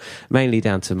we do, mainly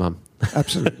down to Mum.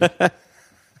 Absolutely.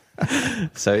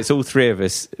 So it's all 3 of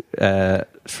us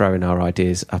throwing our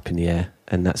ideas up in the air,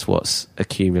 and that's what's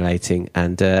accumulating,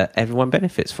 and everyone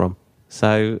benefits from.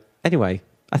 So anyway,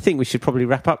 I think we should probably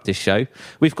wrap up this show.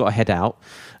 We've got to head out,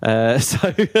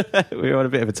 so we're on a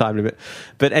bit of a time limit.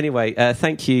 But anyway,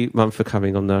 thank you, Mum, for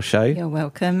coming on our show. You're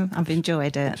welcome. I've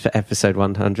enjoyed it. For episode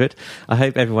 100. I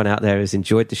hope everyone out there has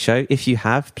enjoyed the show. If you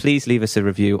have, please leave us a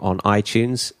review on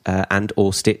iTunes and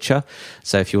or Stitcher.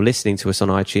 So if you're listening to us on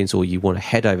iTunes, or you want to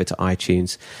head over to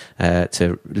iTunes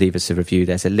to leave us a review,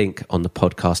 there's a link on the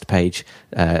podcast page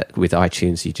with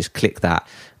iTunes. You just click that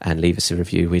and leave us a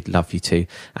review. We'd love you to.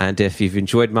 And if you've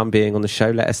enjoyed Mum being on the show,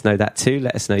 let us know that too.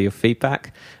 Let us know your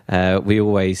feedback. We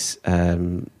always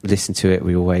listen to it.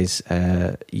 We always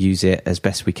use it as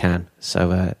best we can.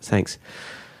 So thanks.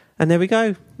 And there we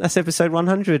go. That's episode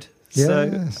 100. Yes,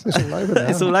 so, it's all over now.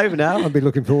 It's all over now. I'll be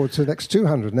looking forward to the next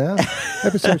 200 now.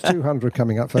 Episode 200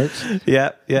 coming up, folks.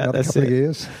 Yeah. Another couple of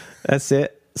years. That's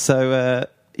it. So...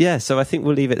 so I think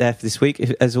we'll leave it there for this week.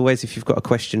 As always, if you've got a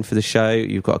question for the show,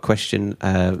 you've got a question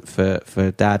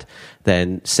for Dad,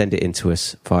 then send it in to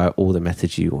us via all the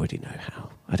methods you already know how.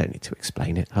 I don't need to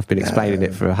explain it. I've been explaining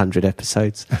it for 100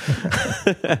 episodes.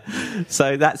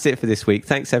 So that's it for this week.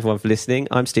 Thanks, everyone, for listening.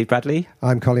 I'm Steve Bradley.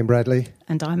 I'm Colin Bradley.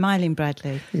 And I'm Eileen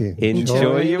Bradley. Yeah.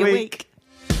 Enjoy your week.